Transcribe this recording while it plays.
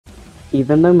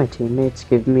Even though my teammates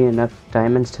gave me enough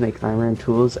diamonds to make armor and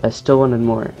tools, I still wanted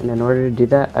more, and in order to do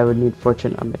that, I would need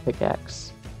fortune on my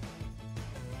pickaxe.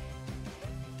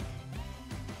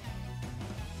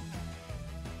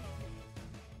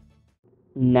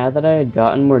 Now that I had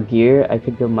gotten more gear, I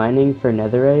could go mining for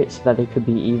netherite so that I could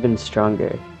be even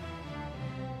stronger.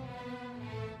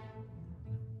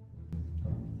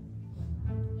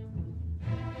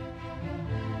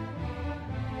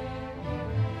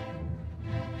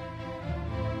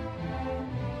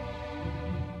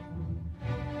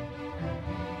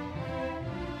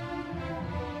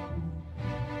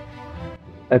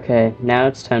 Okay, now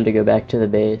it's time to go back to the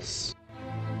base.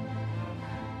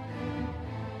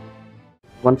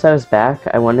 Once I was back,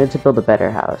 I wanted to build a better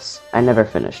house. I never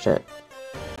finished it.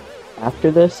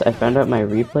 After this, I found out my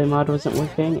replay mod wasn't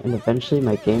working, and eventually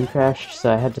my game crashed,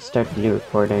 so I had to start a new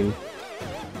recording.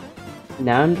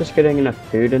 Now I'm just getting enough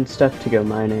food and stuff to go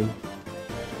mining.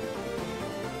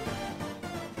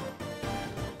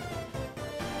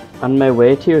 On my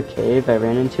way to a cave, I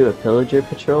ran into a pillager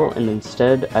patrol, and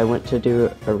instead I went to do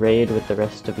a raid with the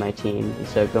rest of my team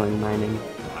instead of going mining.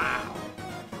 Wow.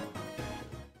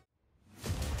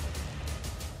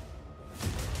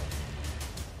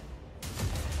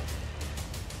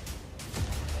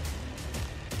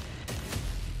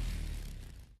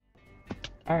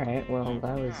 Alright, well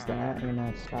that was that. I'm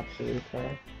gonna stop the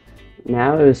replay.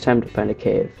 Now it was time to find a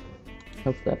cave.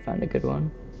 Hopefully I found a good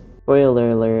one. Spoiler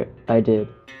alert, I did.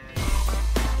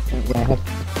 I have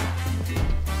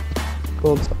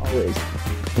gold's always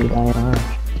rely on.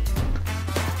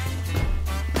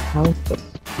 How is this?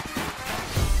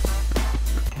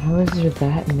 How is there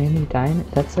that many diamonds?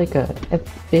 That's like a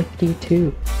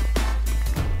F52.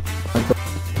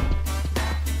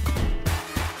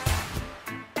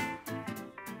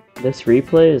 This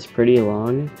replay is pretty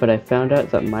long, but I found out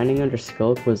that mining under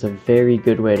sculk was a very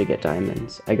good way to get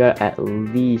diamonds. I got at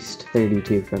least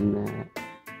 32 from that.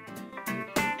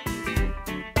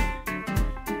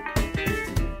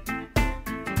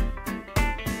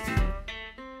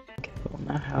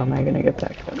 Now how am I gonna get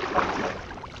back to it?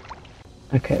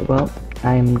 Okay, well,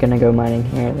 I'm gonna go mining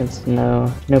here. There's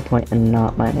no point in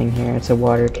not mining here. It's a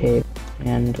water cave,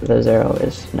 and those are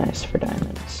always nice for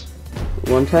diamonds.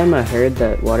 One time I heard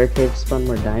that water caves spawn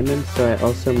more diamonds, so I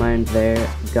also mined there,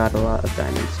 got a lot of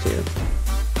diamonds too.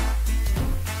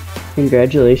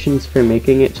 Congratulations for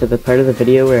making it to the part of the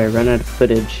video where I run out of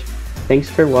footage. Thanks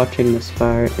for watching this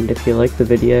far, and if you like the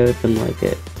video, then like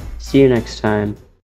it. See you next time.